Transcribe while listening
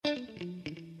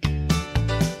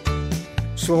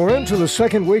So we're into the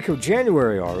second week of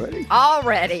January already.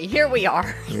 Already. Here we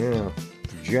are. Yeah.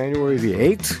 January the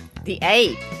 8th? The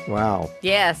 8th. Wow.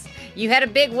 Yes. You had a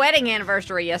big wedding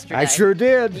anniversary yesterday. I sure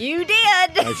did. You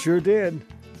did. I sure did.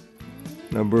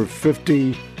 Number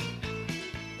 50.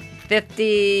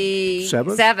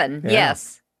 57. Yeah.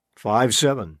 Yes.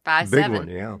 5'7". 5'7". Big one,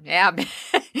 yeah. Yeah.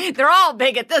 They're all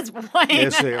big at this point.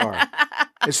 Yes, they are.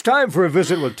 It's time for a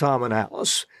visit with Tom and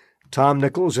Alice. Tom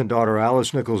Nichols and daughter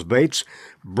Alice Nichols Bates,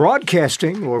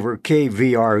 broadcasting over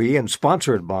KVRE and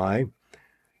sponsored by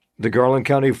the Garland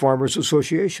County Farmers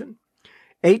Association,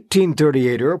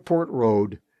 1838 Airport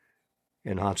Road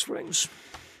in Hot Springs.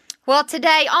 Well,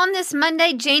 today, on this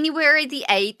Monday, January the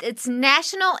 8th, it's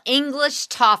National English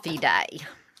Toffee Day.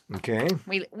 Okay.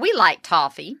 We like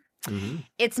toffee. Mm-hmm.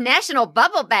 It's National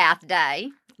Bubble Bath Day.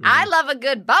 Mm-hmm. I love a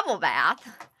good bubble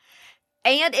bath.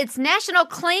 And it's National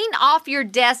Clean Off Your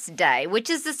Desk Day, which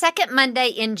is the second Monday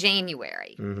in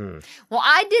January. Mm-hmm. Well,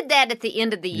 I did that at the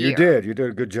end of the year. You did. You did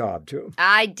a good job, too.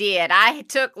 I did. I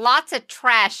took lots of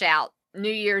trash out New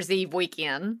Year's Eve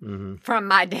weekend from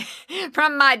my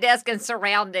desk and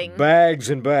surrounding.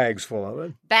 Bags and bags full of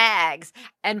it. Bags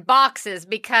and boxes,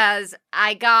 because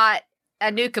I got a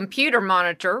new computer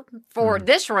monitor for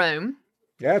this room.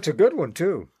 Yeah, it's a good one,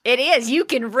 too. It is. You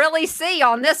can really see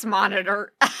on this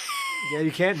monitor. Yeah,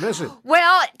 you can't miss it.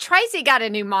 Well, Tracy got a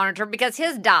new monitor because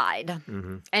his died.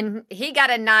 Mm-hmm. And he got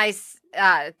a nice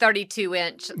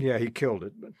 32-inch. Yeah, he killed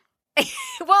it. But...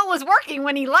 Well, it was working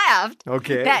when he left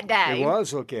that day. It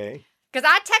was? Okay.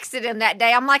 Because I texted him that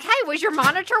day. I'm like, hey, was your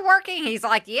monitor working? He's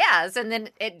like, yes. And then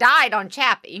it died on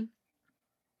Chappie.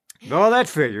 No, that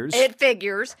figures. It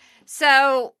figures.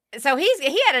 So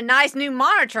he had a nice new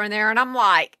monitor in there. And I'm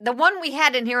like, the one we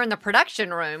had in here in the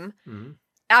production room,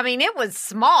 I mean, it was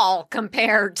small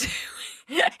compared to...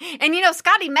 And, you know,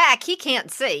 Scotty Mack, he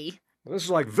can't see. This is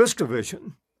like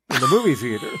VistaVision in the movie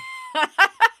theater.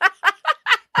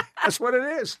 That's what it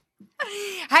is.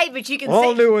 Hey, but you can see...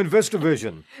 All new in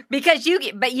VistaVision. Because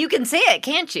you can see it,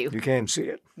 can't you? You can see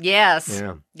it. Yes.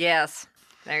 Yeah. Yes.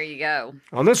 There you go.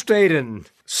 On this date in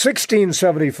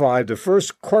 1675, the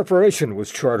first corporation was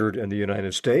chartered in the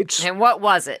United States. And what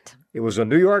was it? It was a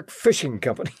New York Fishing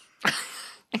Company.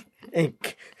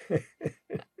 Inc.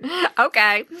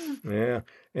 Okay. Yeah.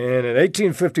 And in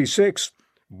 1856,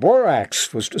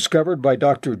 borax was discovered by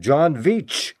Dr. John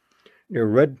Veitch near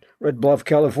Red Bluff,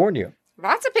 California.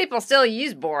 Lots of people still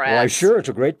use borax. Why, sure, it's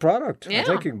a great product. Yeah. I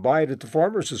think you can buy it at the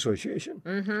Farmers Association.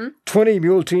 20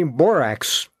 Mule Team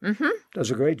Borax does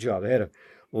a great job. They had a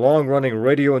long-running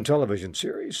radio and television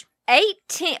series.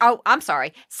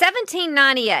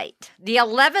 1798, the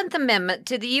 11th Amendment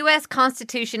to the U.S.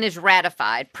 Constitution is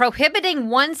ratified, prohibiting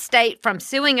one state from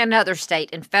suing another state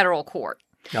in federal court.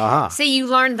 Aha. See, you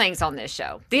learn things on this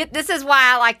show. This is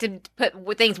why I like to put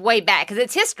things way back, because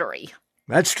it's history.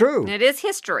 That's true. It is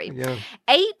history. Yeah.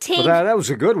 Well, that was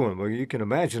a good one. Well, you can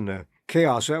imagine the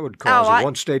chaos that would cause if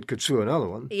one state could sue another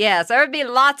one. Yes, there would be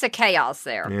lots of chaos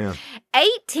there. Yeah.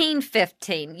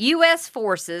 1815, U.S.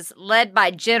 forces led by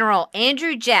General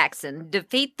Andrew Jackson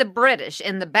defeat the British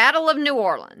in the Battle of New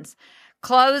Orleans,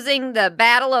 closing the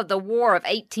Battle of the War of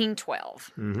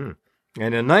 1812. Mm-hmm.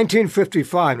 And in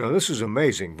 1955, now this is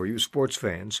amazing for you sports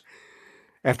fans,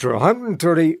 after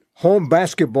 130 home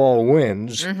basketball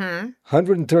wins,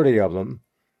 130 of them,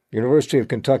 University of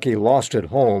Kentucky lost at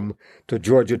home to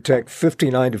Georgia Tech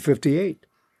 59-58.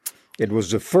 It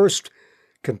was the first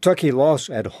Kentucky loss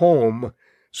at home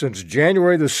since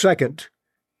January the 2nd,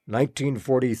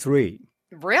 1943.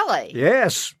 Really?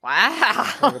 Yes.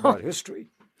 Wow. Talk about history.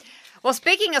 Well,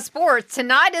 speaking of sports,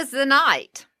 tonight is the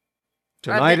night.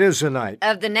 Tonight is the night.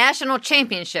 Of the national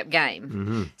championship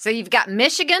game. So you've got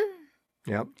Michigan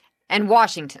and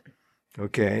Washington.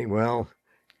 Okay, well...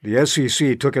 The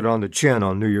SEC took it on the chin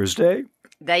on New Year's Day.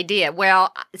 They did.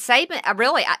 Well, Saban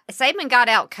got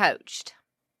out-coached.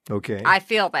 Okay. I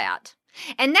feel that.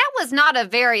 And that was not a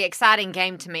very exciting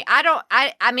game to me.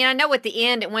 I mean, I know at the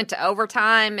end it went to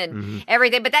overtime and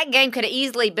everything, but that game could have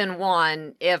easily been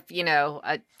won if, you know,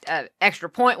 a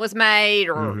extra point was made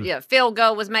or field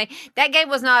goal was made. That game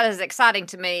was not as exciting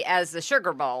to me as the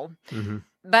Sugar Bowl.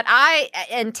 But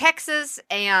in Texas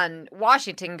and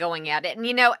Washington going at it, and,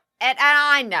 you know, and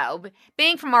I know,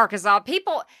 being from Arkansas,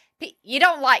 you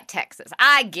don't like Texas.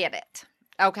 I get it.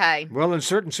 Okay. Well, in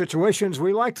certain situations,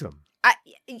 we like them.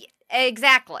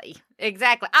 Exactly.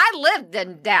 I lived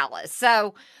in Dallas,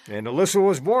 so... And Alyssa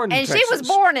was born in Texas. And she was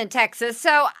born in Texas,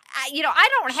 so, I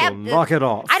don't have... So knock it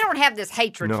off. I don't have this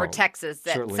hatred for Texas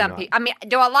that some not. people... I mean,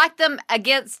 do I like them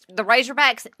against the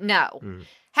Razorbacks? No.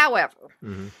 However,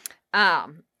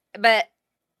 but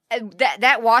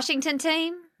that Washington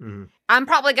team... I'm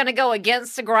probably going to go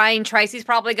against the grain. Tracy's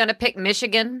probably going to pick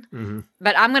Michigan,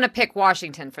 but I'm going to pick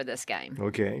Washington for this game.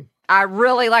 Okay. I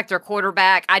really like their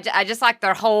quarterback. I just like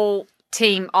their whole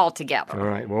team altogether. All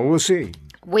right. Well, we'll see.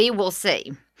 We will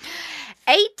see.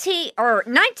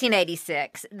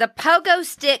 1986, the pogo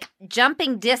stick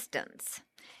jumping distance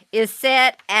is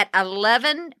set at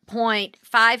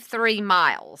 11.53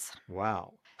 miles.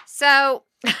 Wow. So,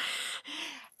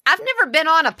 I've never been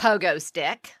on a pogo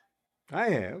stick. I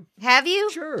have. Have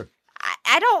you? Sure.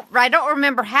 I don't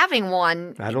remember having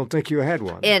one. I don't think you had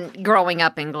one. In growing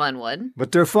up in Glenwood.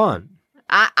 But they're fun.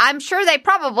 I'm sure they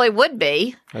probably would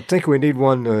be. I think we need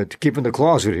one to keep in the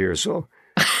closet here, so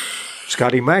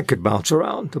Scotty Mac could bounce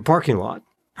around the parking lot.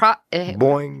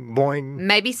 Boing, boing.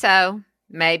 Maybe so.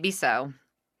 Maybe so.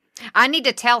 I need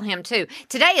to tell him, too.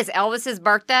 Today is Elvis's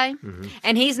birthday,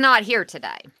 and he's not here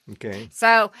today. Okay.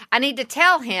 So I need to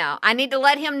tell him, I need to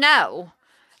let him know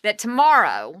that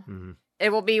tomorrow it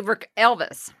will be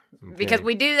Elvis. Okay. Because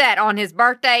we do that on his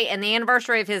birthday and the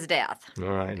anniversary of his death. All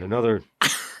right. Another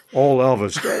all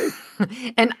Elvis day.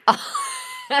 and all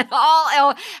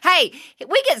Hey,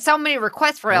 we get so many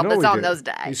requests for Elvis on those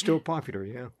days. He's still popular,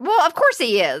 yeah. Well, of course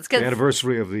he is. The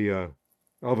anniversary of the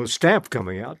Elvis stamp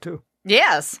coming out, too.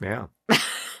 Yes. Yeah.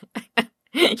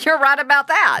 You're right about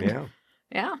that. Yeah.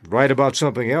 Yeah. Right about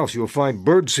something else. You'll find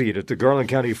birdseed at the Garland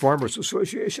County Farmers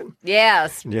Association.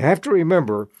 Yes. And you have to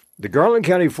remember, the Garland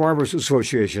County Farmers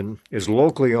Association is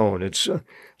locally owned. It's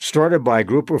started by a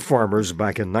group of farmers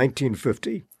back in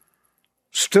 1950.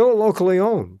 Still locally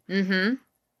owned. Mm-hmm.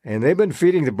 And they've been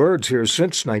feeding the birds here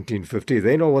since 1950.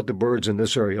 They know what the birds in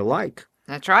this area like.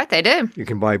 That's right, they do. You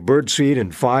can buy birdseed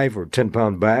in 5 or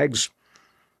 10-pound bags,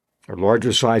 or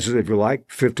larger sizes if you like,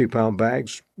 50-pound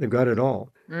bags. They've got it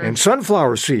all. And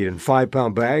sunflower seed in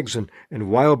 5-pound bags and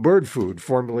wild bird food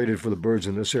formulated for the birds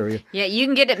in this area. Yeah, you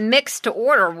can get it mixed to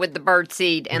order with the bird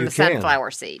seed and the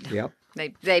sunflower seed. Yep.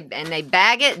 They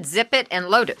bag it, zip it, and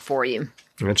load it for you.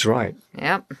 That's right.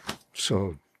 Yep.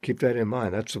 So keep that in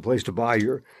mind. That's the place to buy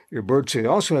your bird seed. They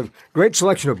also have great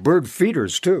selection of bird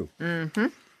feeders, too. Mm-hmm.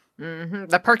 Mm-hmm.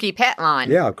 The Perky Pet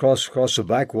line. Yeah, across the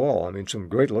back wall. I mean, some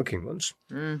great-looking ones.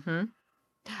 Mm-hmm.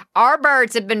 Our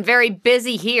birds have been very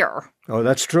busy here. Oh,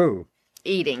 that's true.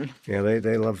 Eating. Yeah,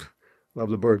 they love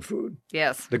the bird food.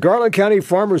 Yes. The Garland County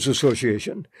Farmers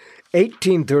Association,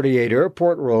 1838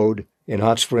 Airport Road in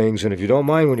Hot Springs. And if you don't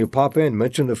mind, when you pop in,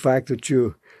 mention the fact that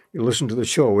you listen to the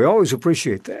show. We always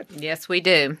appreciate that. Yes, we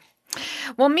do.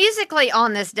 Well, musically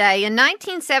on this day, in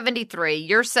 1973,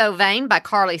 You're So Vain by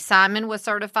Carly Simon was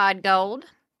certified gold.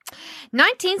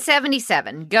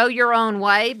 1977, Go Your Own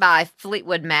Way by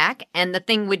Fleetwood Mac and The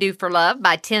Thing We Do for Love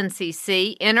by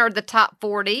 10cc entered the top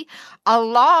 40,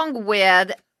 along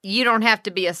with You Don't Have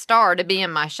to Be a Star to Be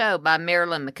in My Show by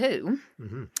Marilyn McCoo.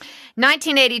 Mm-hmm.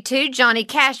 1982, Johnny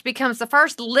Cash becomes the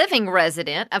first living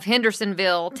resident of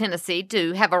Hendersonville, Tennessee,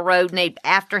 to have a road named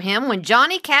after him when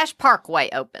Johnny Cash Parkway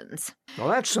opens. Well,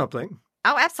 that's something.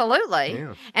 Oh, absolutely.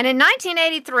 Yeah. And in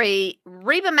 1983,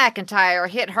 Reba McEntire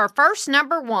hit her first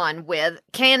 #1 with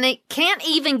Can't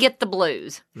Even Get the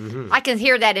Blues. Mm-hmm. I can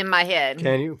hear that in my head.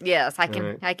 Can you? Yes, I can.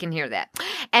 Right. I can hear that.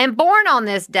 And born on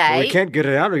this day. Well, we can't get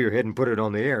it out of your head and put it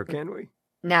on the air, can we?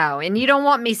 No, and you don't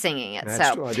want me singing it.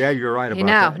 Yeah, you're right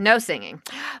about that. No singing.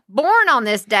 Born on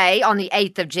this day, on the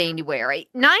 8th of January,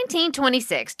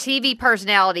 1926, TV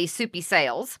personality Soupy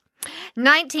Sales.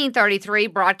 1933,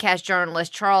 broadcast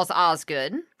journalist Charles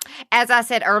Osgood. As I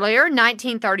said earlier,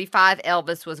 1935,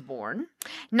 Elvis was born.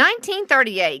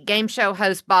 1938, game show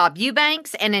host Bob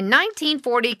Eubanks. And in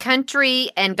 1940, country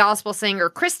and gospel singer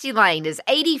Christy Lane is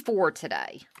 84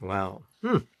 today. Wow.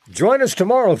 Join us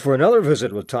tomorrow for another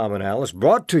visit with Tom and Alice,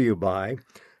 brought to you by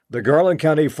the Garland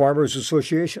County Farmers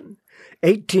Association,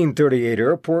 1838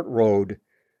 Airport Road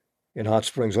in Hot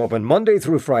Springs. Open Monday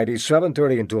through Friday,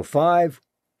 7:30 until 5,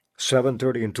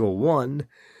 7:30 until 1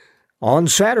 on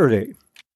Saturday.